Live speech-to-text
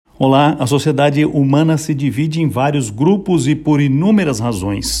Olá, a sociedade humana se divide em vários grupos e por inúmeras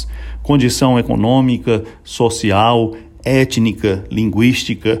razões. Condição econômica, social, étnica,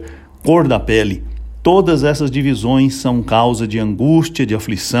 linguística, cor da pele. Todas essas divisões são causa de angústia, de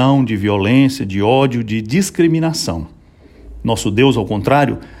aflição, de violência, de ódio, de discriminação. Nosso Deus, ao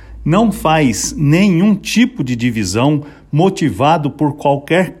contrário, não faz nenhum tipo de divisão motivado por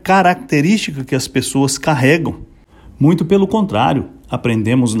qualquer característica que as pessoas carregam. Muito pelo contrário,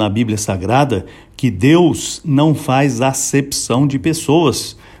 aprendemos na Bíblia Sagrada que Deus não faz acepção de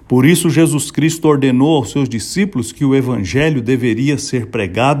pessoas. Por isso, Jesus Cristo ordenou aos seus discípulos que o Evangelho deveria ser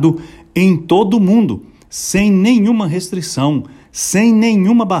pregado em todo o mundo, sem nenhuma restrição, sem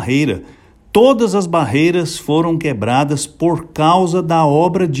nenhuma barreira. Todas as barreiras foram quebradas por causa da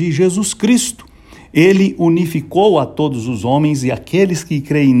obra de Jesus Cristo. Ele unificou a todos os homens e aqueles que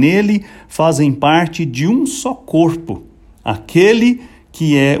creem nele fazem parte de um só corpo. Aquele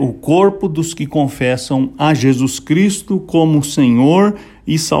que é o corpo dos que confessam a Jesus Cristo como Senhor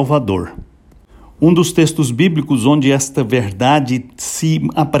e Salvador. Um dos textos bíblicos onde esta verdade se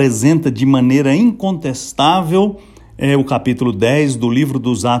apresenta de maneira incontestável é o capítulo 10 do livro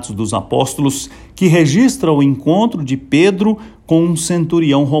dos Atos dos Apóstolos, que registra o encontro de Pedro com um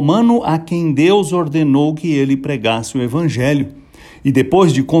centurião romano a quem Deus ordenou que ele pregasse o Evangelho. E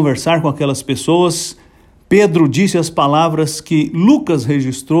depois de conversar com aquelas pessoas, Pedro disse as palavras que Lucas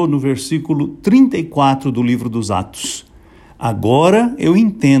registrou no versículo 34 do livro dos Atos. Agora eu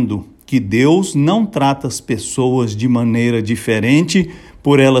entendo que Deus não trata as pessoas de maneira diferente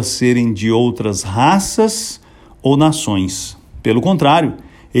por elas serem de outras raças ou nações. Pelo contrário,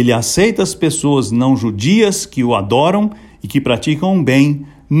 ele aceita as pessoas não judias que o adoram e que praticam o bem,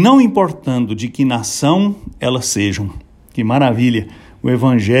 não importando de que nação elas sejam. Que maravilha! O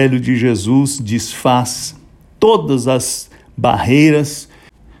Evangelho de Jesus desfaz todas as barreiras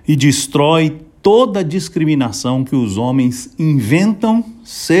e destrói toda a discriminação que os homens inventam,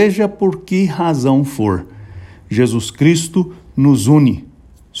 seja por que razão for. Jesus Cristo nos une.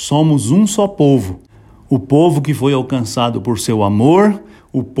 Somos um só povo. O povo que foi alcançado por seu amor,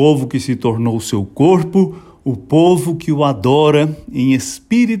 o povo que se tornou seu corpo, o povo que o adora em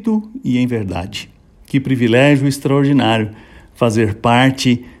espírito e em verdade. Que privilégio extraordinário fazer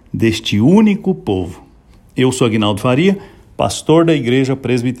parte deste único povo. Eu sou Aguinaldo Faria, pastor da Igreja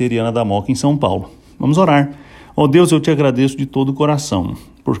Presbiteriana da Moca em São Paulo. Vamos orar. Ó Deus, eu te agradeço de todo o coração,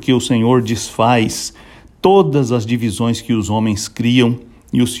 porque o Senhor desfaz todas as divisões que os homens criam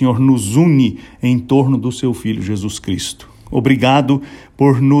e o Senhor nos une em torno do seu Filho Jesus Cristo. Obrigado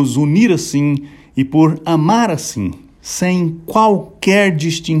por nos unir assim e por amar assim, sem qualquer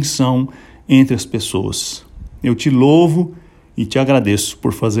distinção entre as pessoas. Eu te louvo e te agradeço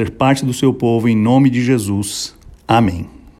por fazer parte do seu povo em nome de Jesus. Amém.